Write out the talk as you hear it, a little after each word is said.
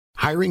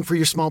Hiring for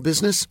your small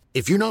business?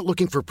 If you're not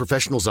looking for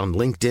professionals on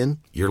LinkedIn,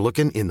 you're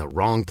looking in the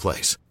wrong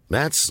place.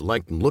 That's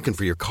like looking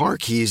for your car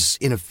keys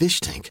in a fish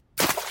tank.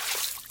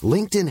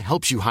 LinkedIn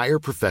helps you hire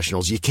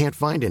professionals you can't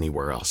find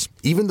anywhere else,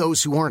 even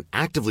those who aren't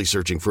actively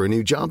searching for a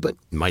new job but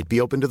might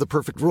be open to the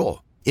perfect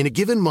role. In a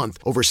given month,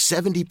 over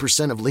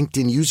 70% of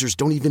LinkedIn users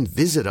don't even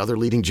visit other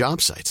leading job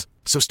sites.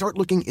 So start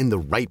looking in the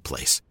right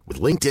place.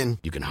 With LinkedIn,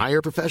 you can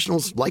hire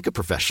professionals like a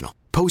professional.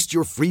 Post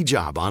your free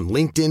job on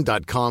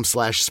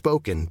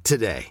linkedin.com/spoken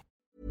today.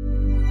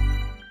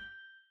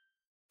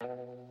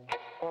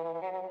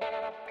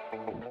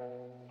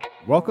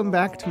 Welcome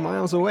back to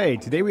Miles Away.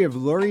 Today we have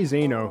Lori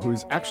Zaino,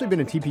 who's actually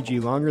been a TPG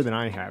longer than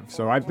I have.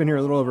 So I've been here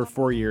a little over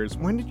 4 years.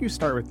 When did you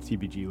start with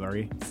TPG,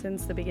 Lori?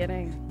 Since the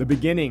beginning. The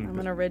beginning. I'm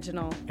an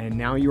original. And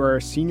now you are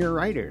a senior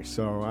writer.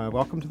 So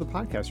welcome to the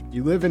podcast.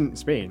 You live in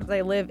Spain.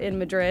 I live in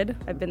Madrid.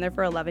 I've been there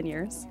for 11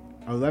 years.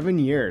 11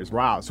 years.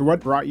 Wow. So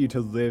what brought you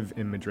to live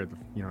in Madrid,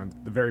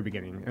 at the very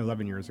beginning,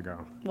 11 years ago?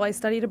 Well, I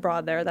studied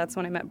abroad there. That's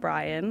when I met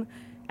Brian.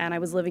 And I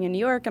was living in New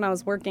York and I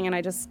was working and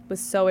I just was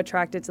so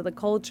attracted to the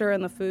culture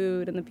and the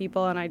food and the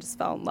people and I just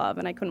fell in love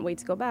and I couldn't wait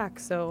to go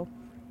back. So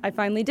I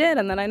finally did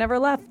and then I never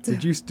left.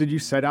 Did you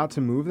set out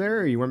to move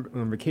there or you went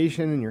on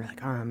vacation and you're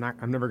like, I'm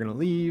never going to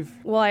leave?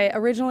 Well, I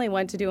originally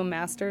went to do a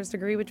master's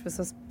degree, which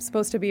was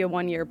supposed to be a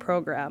 1-year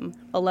program.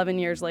 11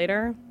 years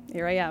later,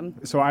 here I am.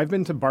 So I've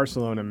been to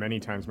Barcelona many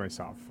times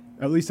myself.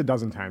 At least a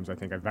dozen times, I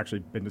think. I've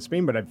actually been to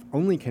Spain, but I've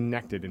only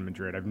connected in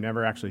Madrid. I've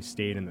never actually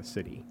stayed in the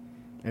city.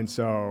 And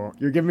so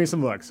you're giving me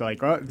some looks. So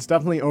it's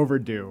definitely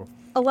overdue.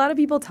 A lot of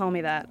people tell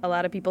me that. A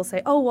lot of people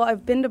say, oh, well,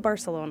 I've been to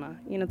Barcelona.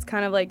 It's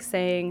kind of like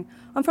saying,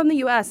 I'm from the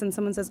U.S. and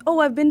someone says, oh,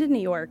 I've been to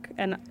New York.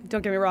 And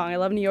don't get me wrong, I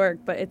love New York,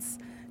 but it's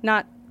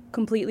not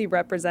completely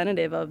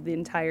representative of the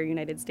entire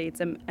United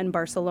States. And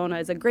Barcelona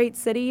is a great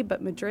city,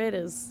 but Madrid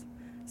is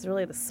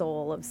really the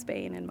soul of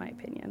Spain, in my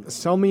opinion.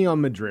 Sell me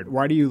on Madrid.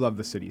 Why do you love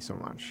the city so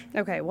much?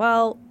 Okay,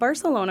 well,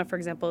 Barcelona, for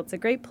example, it's a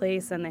great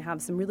place, and they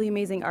have some really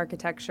amazing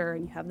architecture,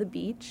 and you have the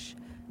beach.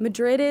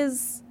 Madrid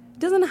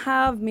doesn't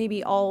have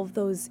maybe all of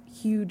those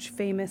huge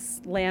famous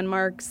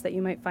landmarks that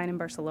you might find in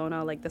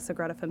Barcelona, like the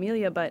Sagrada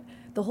Familia, but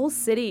the whole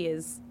city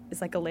is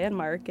like a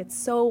landmark. It's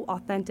so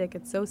authentic.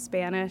 It's so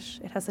Spanish.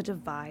 It has such a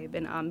vibe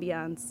and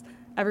ambiance.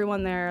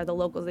 Everyone there, the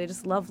locals, they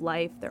just love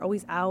life. They're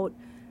always out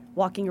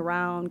walking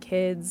around,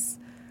 kids,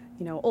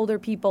 older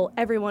people.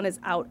 Everyone is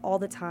out all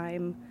the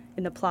time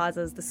in the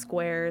plazas, the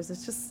squares.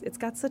 It's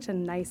got such a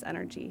nice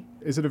energy.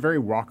 Is it a very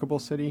walkable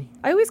city?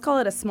 I always call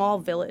it a small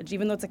village.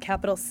 Even though it's a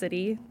capital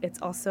city,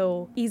 it's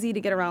also easy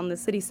to get around the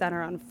city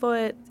center on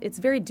foot. It's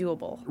very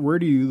doable. Where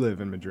do you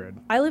live in Madrid?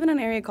 I live in an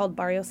area called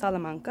Barrio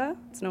Salamanca.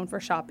 It's known for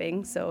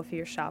shopping, so if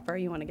you're a shopper,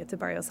 you want to get to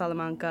Barrio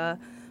Salamanca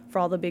for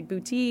all the big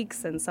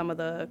boutiques and some of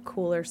the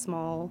cooler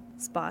small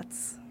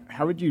spots.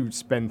 How would you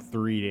spend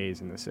 3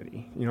 days in the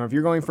city? If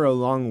you're going for a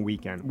long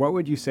weekend, what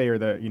would you say are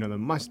the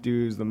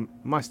must-dos, the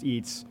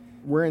must-eats?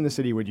 Where in the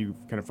city would you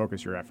kind of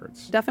focus your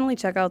efforts? Definitely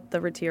check out the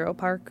Retiro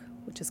Park,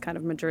 which is kind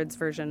of Madrid's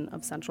version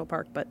of Central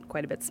Park, but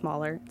quite a bit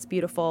smaller. It's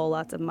beautiful,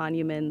 lots of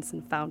monuments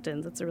and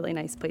fountains. It's a really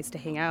nice place to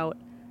hang out.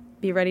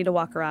 Be ready to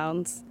walk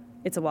around.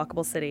 It's a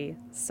walkable city,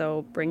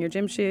 so bring your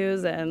gym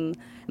shoes. And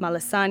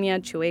Malasaña,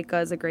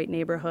 Chueca is a great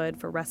neighborhood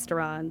for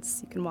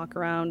restaurants. You can walk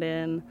around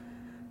in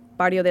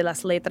Barrio de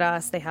las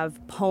Letras. They have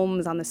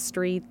homes on the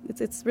street.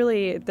 It's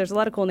really, there's a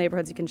lot of cool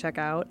neighborhoods you can check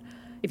out.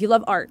 If you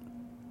love art,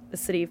 the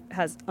city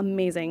has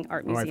amazing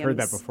art museums. I've heard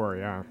that before,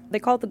 yeah. They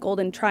call it the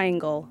Golden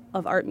Triangle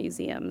of art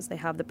museums. They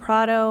have the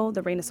Prado,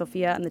 the Reina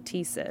Sofia, and the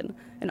Thyssen,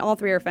 and all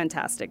three are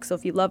fantastic. So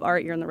if you love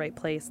art, you're in the right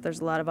place.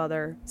 There's a lot of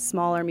other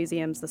smaller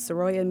museums. The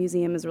Sorolla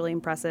Museum is really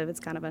impressive. It's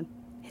kind of a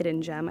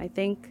hidden gem, I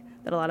think,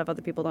 that a lot of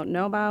other people don't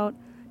know about.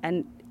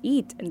 And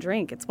eat and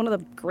drink. It's one of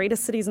the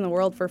greatest cities in the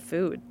world for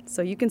food.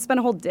 So you can spend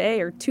a whole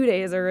day or 2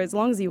 days or as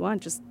long as you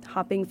want just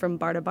hopping from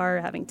bar to bar,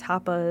 having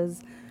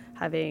tapas,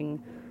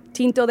 having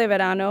Tinto de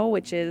Verano,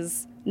 which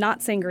is not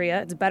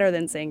sangria. It's better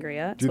than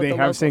sangria. Do they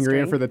have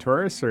sangria for the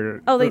tourists?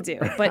 Oh, they do.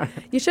 But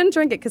you shouldn't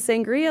drink it because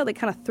sangria, they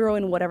kind of throw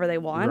in whatever they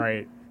want.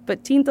 Right.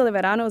 But Tinto de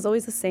Verano is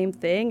always the same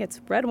thing. It's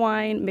red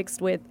wine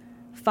mixed with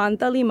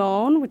Fanta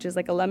Limon, which is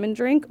like a lemon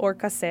drink, or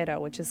Casera,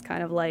 which is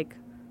kind of like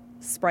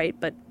Sprite,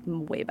 but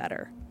way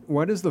better.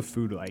 What is the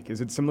food like?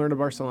 Is it similar to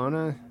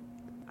Barcelona?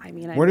 I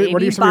mean, what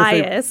are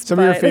some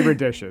of your favorite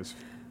dishes?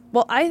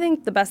 Well, I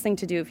think the best thing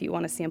to do if you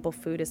want to sample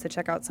food is to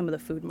check out some of the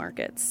food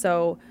markets.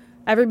 So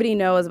everybody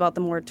knows about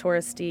the more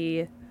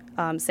touristy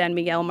San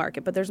Miguel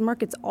market, but there's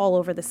markets all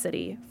over the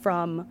city,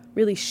 from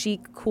really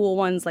chic, cool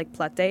ones like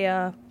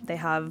Platea. They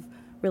have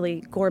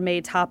really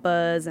gourmet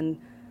tapas and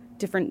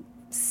different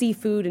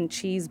seafood and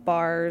cheese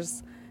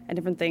bars and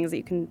different things that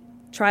you can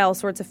try all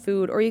sorts of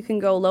food, or you can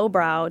go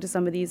lowbrow to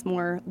some of these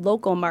more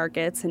local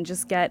markets and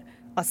just get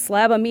a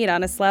slab of meat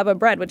on a slab of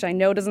bread, which I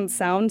know doesn't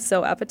sound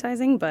so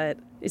appetizing, but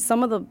is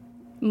some of the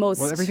most...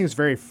 Well, everything's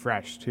very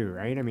fresh too,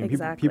 right? I mean,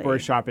 exactly. people are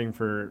shopping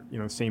for,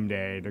 same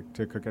day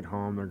to cook at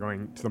home. They're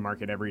going to the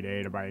market every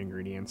day to buy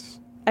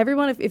ingredients.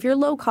 Everyone, if you're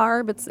low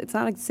carb, it's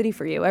not a city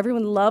for you.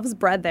 Everyone loves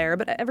bread there,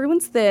 but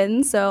everyone's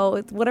thin,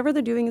 so whatever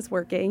they're doing is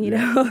working. You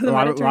know, a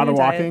lot of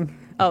walking.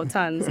 Oh,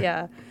 tons,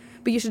 yeah.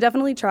 But you should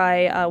definitely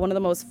try one of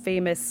the most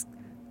famous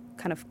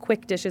kind of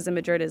quick dishes in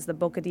Madrid is the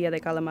bocadilla de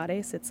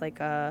calamares. It's like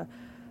a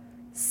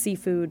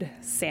seafood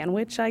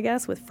sandwich, I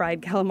guess, with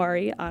fried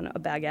calamari on a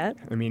baguette.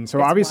 I mean, so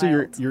It's obviously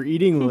wild. you're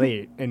eating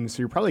late, and so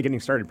you're probably getting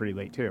started pretty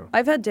late too.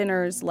 I've had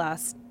dinners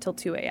last till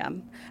 2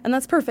 a.m. And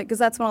that's perfect because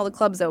that's when all the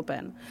clubs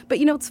open. But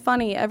you know, it's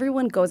funny.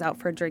 Everyone goes out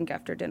for a drink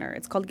after dinner.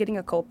 It's called getting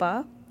a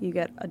copa. You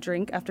get a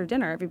drink after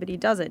dinner. Everybody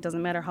does it.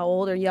 Doesn't matter how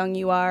old or young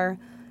you are.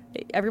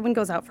 Everyone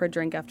goes out for a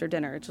drink after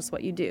dinner. It's just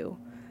what you do.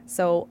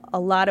 So a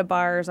lot of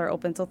bars are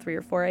open till 3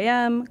 or 4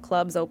 a.m.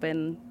 Clubs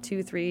open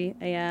 2, 3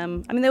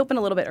 a.m. I mean, they open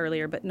a little bit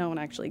earlier, but no one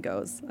actually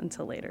goes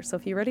until later. So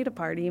if you're ready to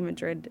party,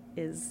 Madrid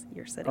is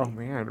your city. Oh,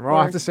 man. Well,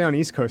 I'll have to stay on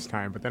East Coast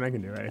time, but then I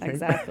can do it, I think.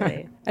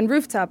 Exactly. And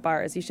rooftop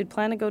bars. You should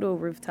plan to go to a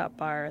rooftop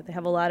bar. They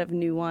have a lot of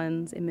new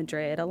ones in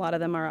Madrid. A lot of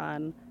them are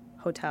on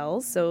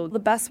hotels. So the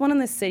best one in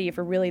the city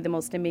for really the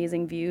most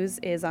amazing views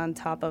is on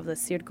top of the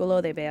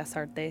Círculo de Bellas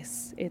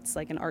Artes. It's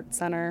like an art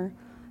center,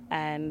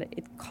 and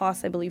it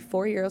costs, I believe,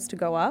 €4 to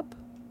go up,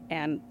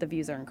 and the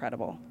views are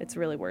incredible. It's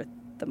really worth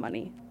the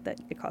money that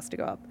it costs to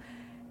go up.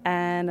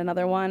 And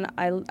another one,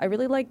 I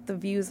really like the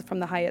views from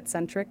the Hyatt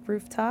Centric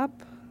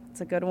rooftop. It's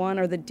a good one.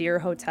 Or the Deer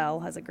Hotel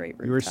has a great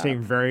rooftop. You were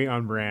staying very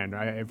on brand.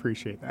 I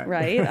appreciate that.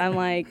 Right? I'm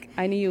like,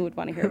 I knew you would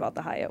want to hear about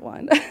the Hyatt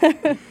one.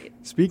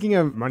 Speaking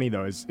of money,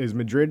 though, is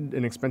Madrid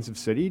an expensive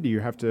city? Do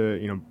you have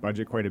to,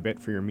 budget quite a bit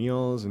for your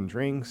meals and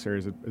drinks, or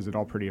is it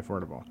all pretty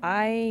affordable?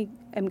 I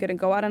am going to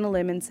go out on a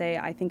limb and say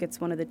I think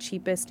it's one of the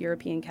cheapest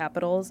European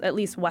capitals, at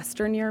least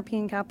Western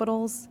European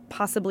capitals.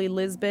 Possibly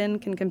Lisbon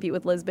can compete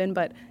with Lisbon,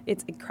 but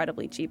it's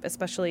incredibly cheap,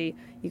 especially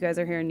you guys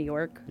are here in New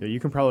York. Yeah, you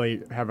can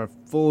probably have a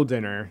full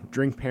dinner,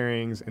 drink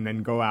pairings, and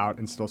then go out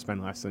and still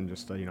spend less than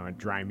just a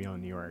dry meal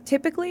in New York.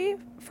 Typically,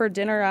 for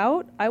dinner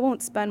out, I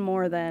won't spend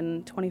more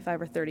than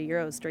 25 or 30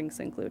 euros, drinks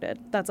included.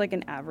 That's like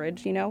an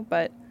average,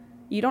 but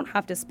you don't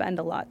have to spend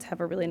a lot to have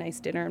a really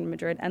nice dinner in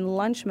Madrid. And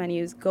lunch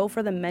menus, go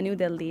for the Menú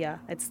del Día.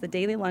 It's the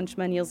daily lunch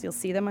menus. You'll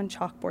see them on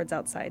chalkboards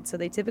outside. So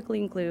they typically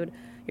include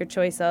your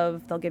choice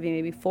of, they'll give you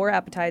maybe 4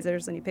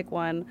 appetizers and you pick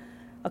one,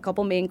 a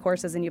couple main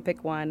courses and you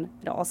pick one.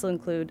 It'll also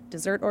include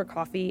dessert or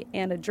coffee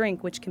and a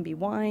drink, which can be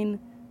wine,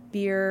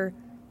 beer,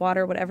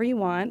 water, whatever you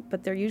want.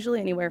 But they're usually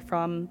anywhere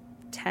from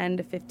 10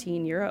 to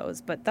 15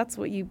 euros. But that's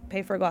what you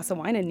pay for a glass of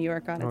wine in New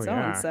York on its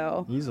own.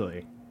 So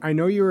easily. I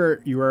know you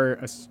are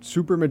a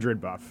super Madrid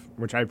buff,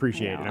 which I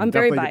appreciate. And I'm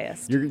very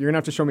biased. You're going to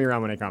have to show me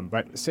around when I come.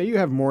 But say you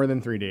have more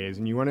than 3 days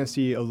and you want to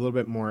see a little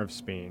bit more of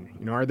Spain.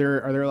 Are there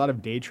a lot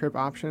of day trip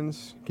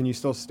options? Can you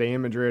still stay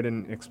in Madrid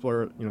and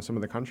explore, some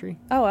of the country?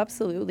 Oh,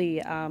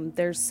 absolutely.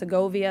 There's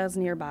Segovia's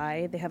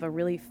nearby. They have a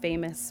really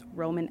famous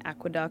Roman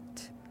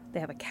aqueduct. They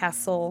have a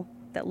castle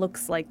that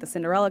looks like the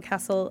Cinderella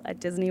Castle at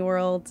Disney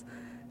World,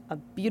 a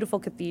beautiful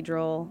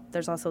cathedral.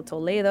 There's also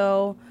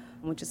Toledo,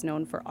 which is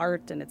known for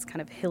art, and it's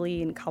kind of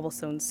hilly and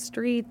cobblestone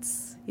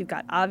streets. You've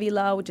got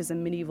Avila, which is a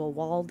medieval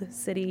walled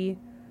city.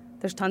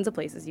 There's tons of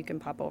places you can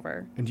pop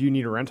over. And do you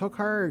need a rental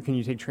car, or can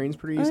you take trains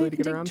pretty easily to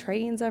get around? You can take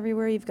trains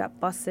everywhere. You've got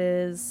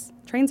buses.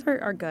 Trains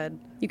are good.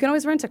 You can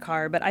always rent a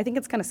car, but I think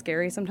it's kind of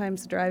scary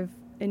sometimes to drive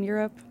in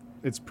Europe.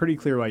 It's pretty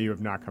clear why you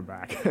have not come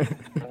back.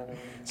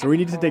 So we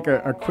need to take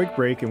a quick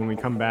break, and when we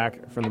come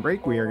back from the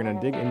break, we are going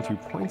to dig into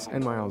points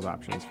and miles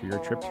options for your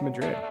trip to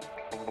Madrid.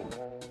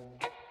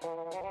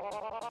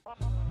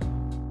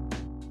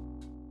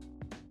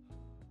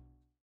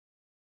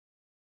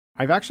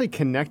 I've actually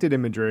connected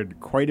in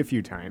Madrid quite a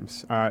few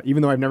times,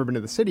 even though I've never been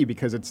to the city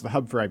because it's the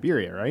hub for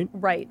Iberia, right?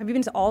 Right. Have you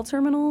been to all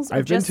terminals or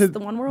I've just been to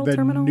the One World the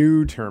terminal?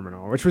 new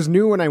terminal, which was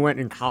new when I went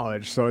in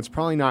college, so it's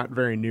probably not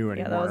very new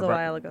anymore. Yeah, that was a but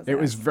while ago. It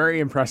was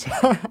very impressive.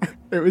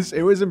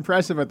 It was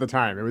impressive at the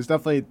time. It was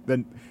definitely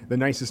the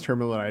nicest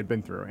terminal that I had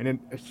been through, and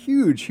a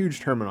huge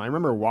terminal. I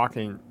remember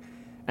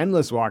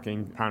endless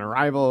walking upon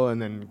arrival,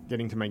 and then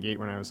getting to my gate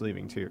when I was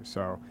leaving too.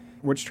 So.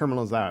 Which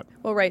terminal is that?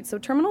 Well, right. So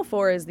Terminal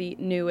 4 is the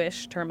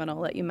newish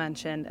terminal that you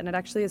mentioned, and it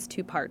actually has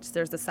 2 parts.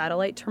 There's the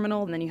satellite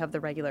terminal, and then you have the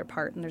regular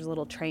part, and there's a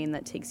little train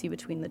that takes you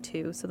between the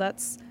two. So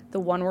that's the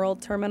One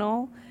World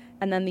terminal.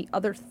 And then the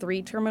other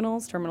 3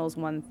 terminals, terminals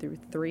 1 through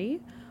 3,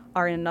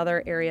 are in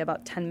another area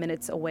about 10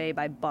 minutes away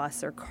by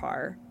bus or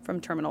car from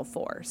Terminal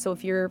 4. So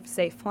if you're,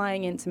 say,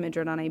 flying into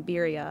Madrid on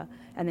Iberia,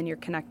 and then you're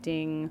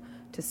connecting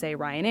to, say,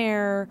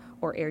 Ryanair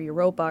or Air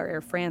Europa or Air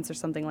France or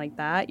something like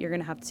that, you're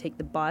going to have to take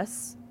the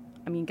bus.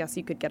 I mean, guess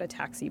you could get a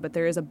taxi, but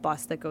there is a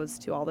bus that goes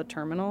to all the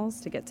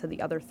terminals to get to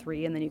the other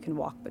 3, and then you can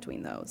walk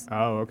between those.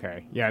 Oh,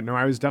 okay. Yeah, no,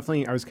 I was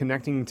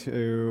connecting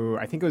to,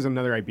 I think it was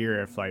another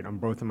Iberia flight on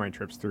both of my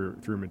trips through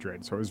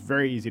Madrid, so it was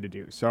very easy to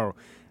do. So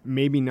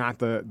maybe not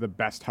the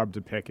best hub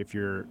to pick if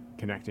you're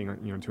connecting,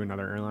 to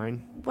another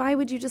airline. Why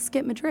would you just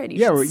skip Madrid? You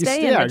should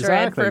stay in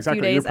Madrid for a few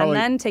days and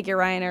then take your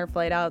Ryanair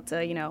flight out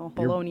to,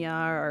 Bologna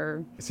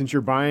or... Since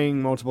you're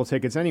buying multiple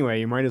tickets anyway,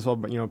 you might as well,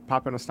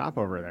 pop in a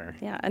stopover there.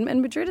 Yeah, and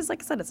Madrid is,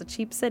 like I said, it's a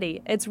cheap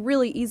city. It's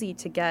really easy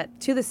to get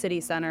to the city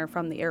center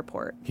from the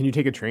airport. Can you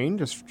take a train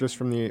just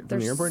from the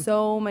There's airport?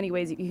 so many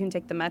ways. You can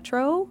take the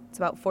metro. It's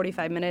about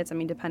 45 minutes,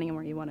 depending on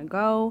where you want to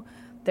go.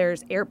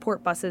 There's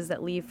airport buses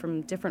that leave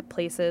from different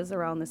places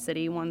around the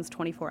city. One's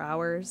 24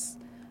 hours.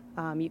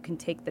 You can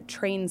take the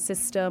train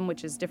system,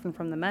 which is different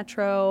from the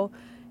metro.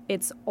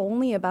 It's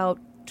only about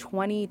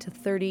 20 to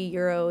 30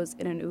 euros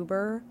in an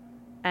Uber,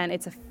 and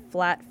it's a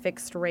flat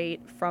fixed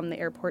rate from the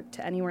airport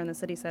to anywhere in the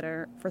city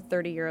center for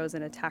 30 euros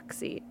in a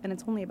taxi, and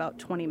it's only about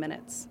 20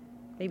 minutes,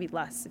 maybe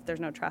less if there's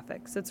no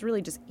traffic. So it's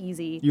really just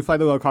easy. You fly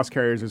the low-cost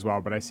carriers as well,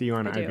 but I see you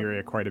on I do.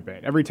 Iberia quite a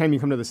bit. Every time you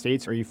come to the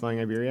States, are you flying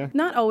Iberia?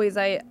 Not always.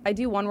 I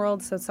do One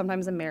World, so it's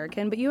sometimes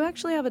American, but you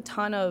actually have a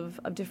ton of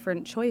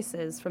different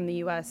choices from the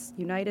U.S.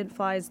 United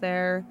flies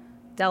there,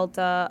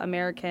 Delta,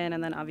 American,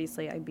 and then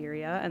obviously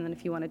Iberia. And then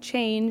if you want to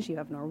change, you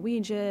have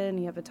Norwegian.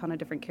 You have a ton of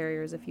different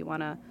carriers if you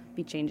want to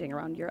be changing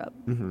around Europe.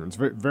 Mm-hmm. It's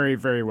very, very,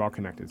 very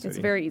well-connected city. It's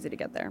very easy to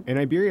get there. And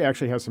Iberia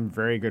actually has some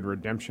very good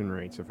redemption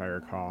rates, if I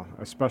recall,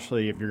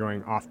 especially if you're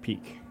going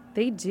off-peak.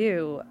 They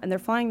do, and they're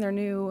flying their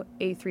new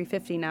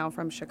A350 now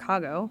from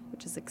Chicago,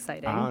 which is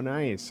exciting. Oh,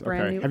 nice.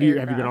 Brand Okay. new Have you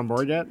been aircraft. on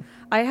board yet?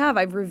 I have.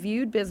 I've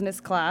reviewed business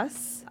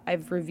class.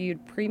 I've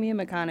reviewed premium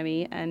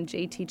economy, and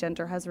JT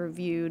Genter has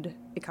reviewed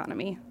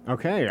economy.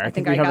 Okay. I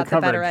think we I have got it the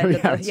covered. better end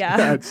of the,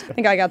 I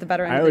think I got the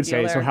better end I of the would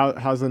deal say. there. So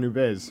how's the new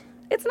biz?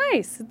 It's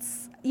nice.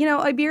 It's,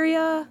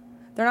 Iberia,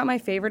 they're not my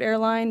favorite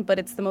airline, but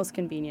it's the most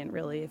convenient,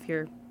 really, if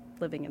you're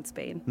living in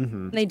Spain.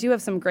 Mm-hmm. They do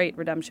have some great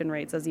redemption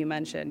rates, as you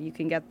mentioned. You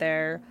can get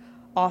there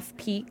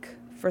off-peak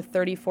for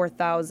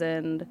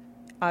 34,000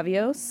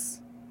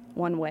 Avios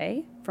one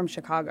way from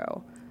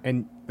Chicago.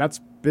 And that's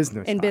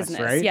business In class,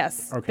 business, right?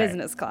 yes. Okay.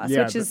 Business class,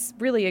 Yeah, which is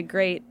really a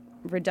great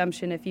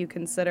redemption if you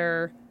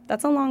consider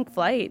that's a long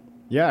flight.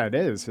 Yeah, it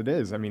is. It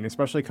is.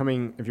 Especially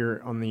if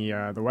you're on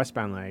the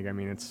westbound leg.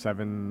 It's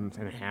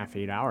 7.5,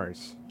 8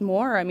 hours.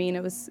 More.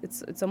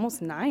 It's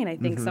almost 9, I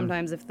think,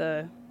 sometimes if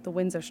the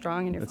winds are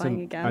strong and you're That's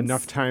flying against.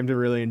 enough time to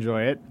really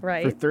enjoy it.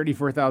 Right. For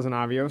 34,000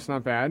 Avios,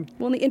 not bad.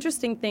 Well, the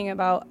interesting thing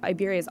about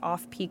Iberia's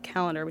off-peak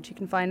calendar, which you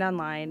can find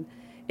online,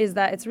 is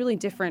that it's really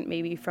different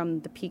maybe from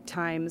the peak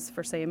times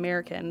for, say,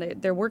 American.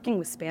 They're working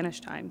with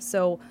Spanish time.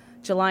 So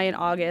July and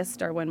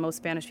August are when most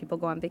Spanish people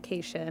go on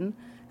vacation.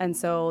 And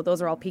so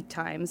those are all peak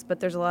times. But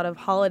there's a lot of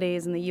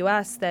holidays in the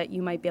U.S. that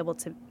you might be able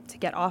to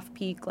get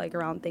off-peak, like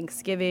around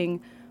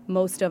Thanksgiving.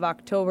 Most of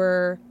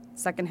October,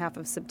 second half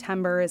of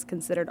September is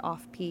considered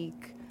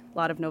off-peak. A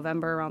lot of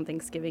November around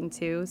Thanksgiving,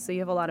 too. So you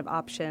have a lot of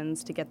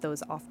options to get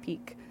those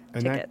off-peak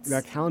And tickets.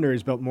 that calendar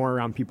is built more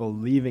around people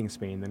leaving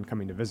Spain than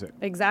coming to visit.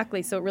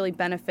 Exactly. So it really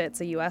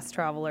benefits a U.S.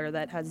 traveler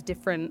that has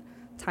different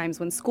times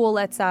when school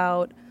lets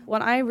out.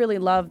 Well, I really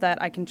love that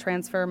I can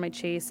transfer my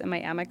Chase and my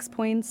Amex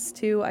points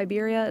to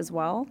Iberia as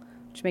well,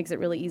 which makes it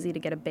really easy to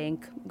get a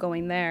bank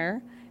going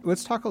there.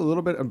 Let's talk a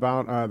little bit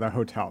about the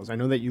hotels. I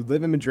know that you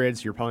live in Madrid,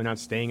 so you're probably not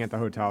staying at the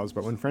hotels.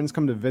 But when friends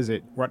come to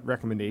visit, what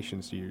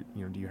recommendations do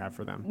you have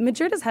for them?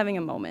 Madrid is having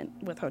a moment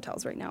with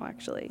hotels right now,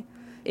 actually.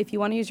 If you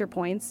want to use your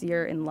points,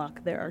 you're in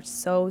luck. There are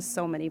so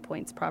many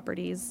points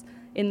properties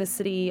in the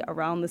city,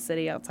 around the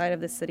city, outside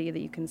of the city that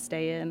you can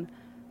stay in.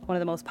 One of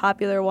the most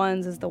popular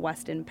ones is the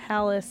Westin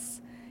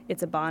Palace.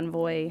 It's a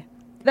Bonvoy.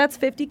 That's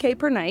 $50K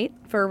per night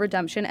for a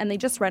redemption, and they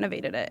just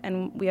renovated it.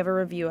 And we have a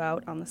review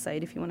out on the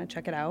site if you want to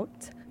check it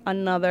out.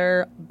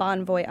 Another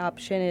Bonvoy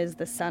option is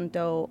the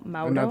Santo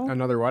Mauro.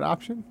 Another what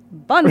option?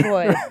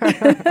 Bonvoy.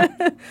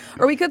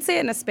 Or we could say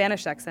it in a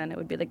Spanish accent. It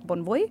would be like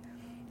Bonvoy,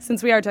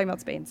 since we are talking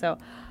about Spain. So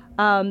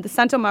the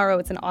Santo Mauro,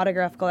 it's an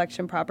autograph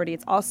collection property.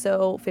 It's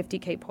also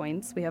 50K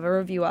points. We have a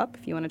review up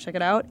if you want to check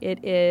it out.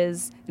 It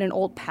is in an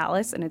old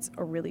palace, and it's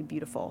a really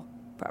beautiful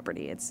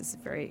property. It's just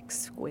very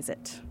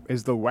exquisite.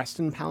 Is the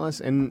Westin Palace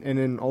in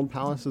an old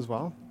palace as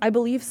well? I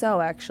believe so,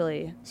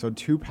 actually. So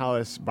 2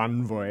 palace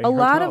Bonvoy A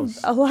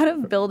hotels. lot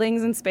of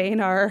buildings in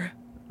Spain are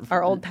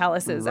old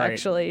palaces, Right.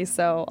 actually.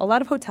 So a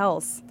lot of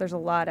hotels. There's a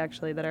lot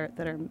actually that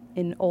are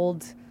in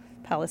old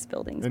palace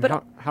buildings. And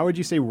But how would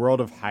you say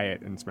World of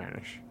Hyatt in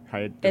Spanish?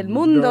 Hyatt El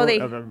Mundo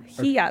de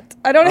Okay. Hyatt.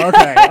 I don't know.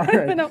 Okay, all I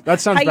right. don't know.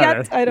 That sounds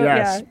Hyatt, better. I don't.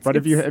 Yes, Yeah, but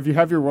if it's- you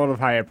have your World of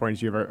Hyatt points,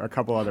 you have a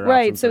couple other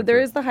right. options. So there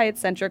is the Hyatt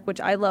Centric,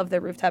 which I love.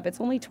 Their rooftop. It's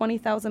only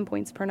 20,000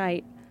 points per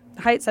night.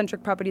 The Hyatt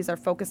Centric properties are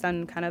focused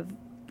on kind of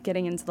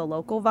getting into the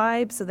local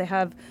vibe. So they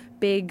have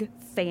big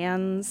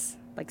fans,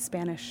 like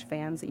Spanish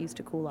fans that used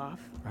to cool off.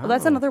 Well,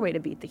 that's Oh. another way to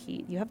beat the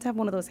heat. You have to have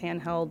one of those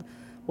handheld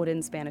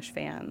wooden Spanish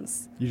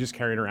fans. You just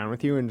carry it around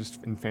with you and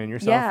fan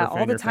yourself. Yeah, or fan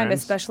all the your time,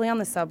 friends? especially on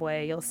the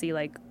subway. You'll see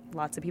like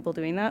lots of people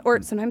doing that.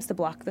 Or sometimes to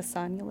block the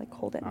sun, you'll like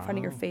hold it in front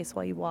of your Oh. face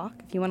while you walk.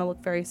 If you want to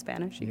look very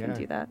Spanish, you Yeah. can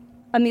do that.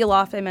 And the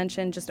Aloft I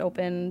mentioned just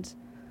opened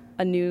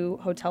a new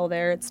hotel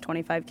there. It's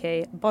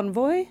 25K.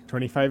 Bonvoy?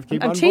 25K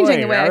I'm Bonvoy.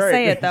 changing the way I All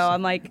say right. it, though.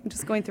 I'm like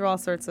just going through all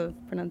sorts of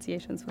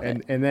pronunciations with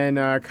it. And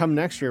then come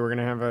next year, we're going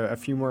to have a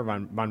few more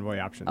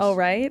Bonvoy options. Oh,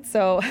 right.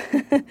 So,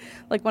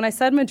 like when I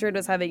said Madrid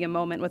was having a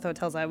moment with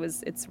hotels,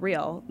 it's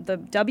real. The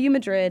W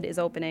Madrid is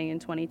opening in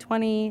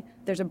 2020.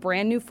 There's a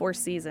brand new Four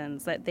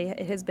Seasons it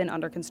has been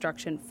under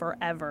construction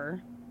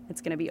forever. It's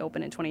going to be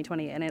open in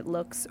 2020, and it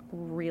looks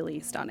really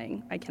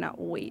stunning. I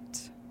cannot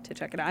wait to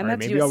check it out. I'm All going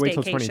right, to do maybe a I'll wait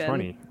till staycation.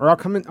 2020, or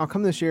I'll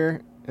come this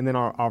year, and then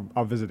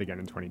I'll visit again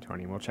in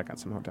 2020. We'll check out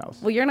some hotels.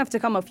 Well, you're going to have to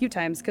come a few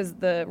times because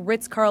the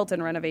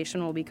Ritz-Carlton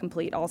renovation will be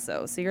complete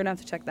also, so you're going to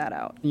have to check that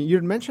out.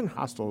 You'd mentioned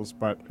hostels,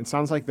 but it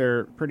sounds like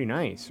they're pretty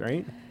nice,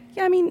 right?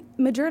 Yeah, I mean,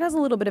 Madrid has a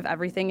little bit of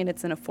everything, and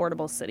it's an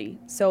affordable city.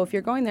 So if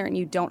you're going there and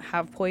you don't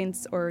have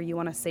points or you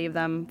want to save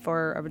them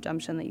for a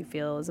redemption that you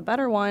feel is a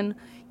better one,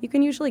 you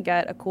can usually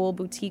get a cool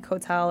boutique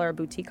hotel or a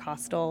boutique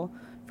hostel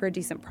for a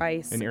decent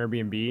price. An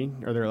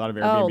Airbnb? Are there a lot of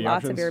Airbnb Oh, options?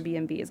 lots of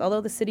Airbnbs. Although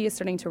the city is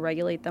starting to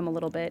regulate them a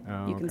little bit,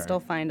 you can still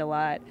find a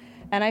lot.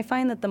 And I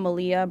find that the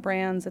Melia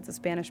brands, it's a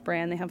Spanish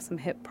brand, they have some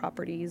hip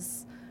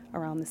properties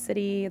around the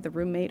city. The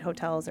roommate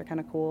hotels are kind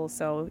of cool,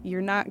 so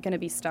you're not going to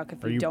be stuck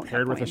if you don't have points. Are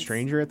you paired with a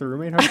stranger at the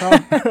roommate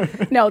hotel?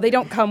 No, they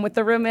don't come with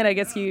the roommate. I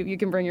guess you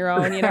can bring your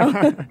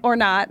own, or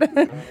not.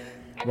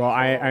 Well,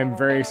 I'm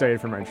very excited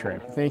for my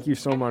trip. Thank you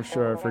so much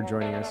for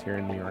joining us here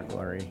in New York,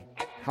 Lori.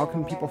 How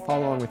can people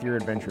follow along with your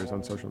adventures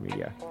on social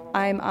media?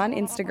 I'm on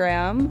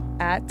Instagram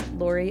at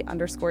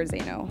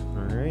Lori_Zaino.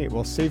 All right.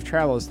 Well, safe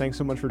travels. Thanks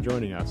so much for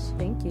joining us.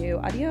 Thank you.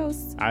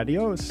 Adios.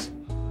 Adios.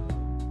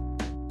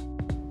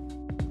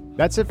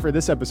 That's it for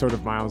this episode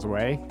of Miles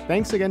Away.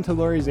 Thanks again to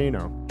Lori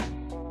Zaino.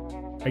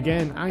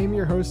 Again, I am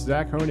your host,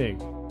 Zach Honig.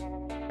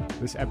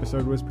 This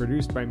episode was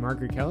produced by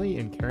Margaret Kelly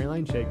and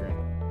Caroline Chagrin.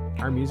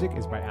 Our music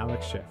is by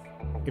Alex Schiff.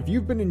 If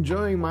you've been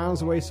enjoying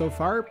Miles Away so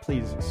far,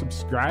 please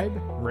subscribe,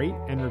 rate,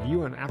 and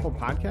review on Apple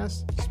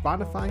Podcasts,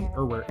 Spotify,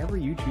 or wherever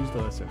you choose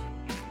to listen.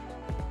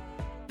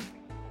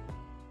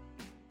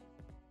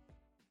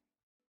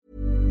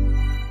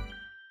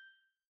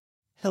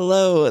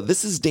 Hello,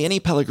 this is Danny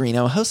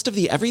Pellegrino, host of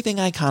the Everything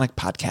Iconic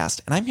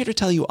podcast, and I'm here to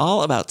tell you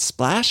all about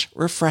Splash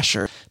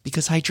Refresher,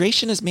 because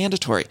hydration is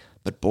mandatory,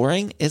 but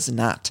boring is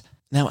not.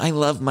 Now, I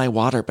love my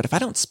water, but if I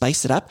don't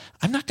spice it up,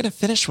 I'm not going to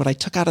finish what I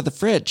took out of the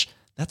fridge.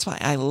 That's why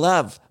I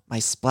love my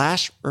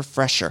Splash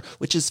Refresher,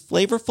 which is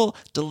flavorful,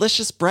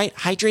 delicious, bright,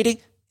 hydrating,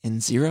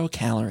 and 0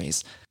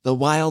 calories. The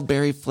wild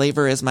berry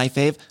flavor is my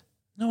fave.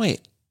 No,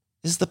 wait,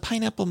 is the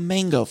pineapple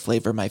mango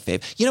flavor my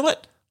fave? You know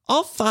what?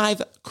 All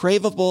 5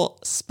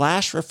 craveable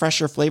Splash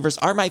Refresher flavors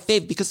are my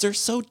fave because they're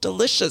so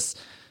delicious.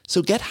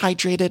 So get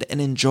hydrated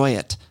and enjoy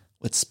it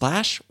with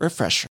Splash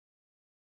Refresher.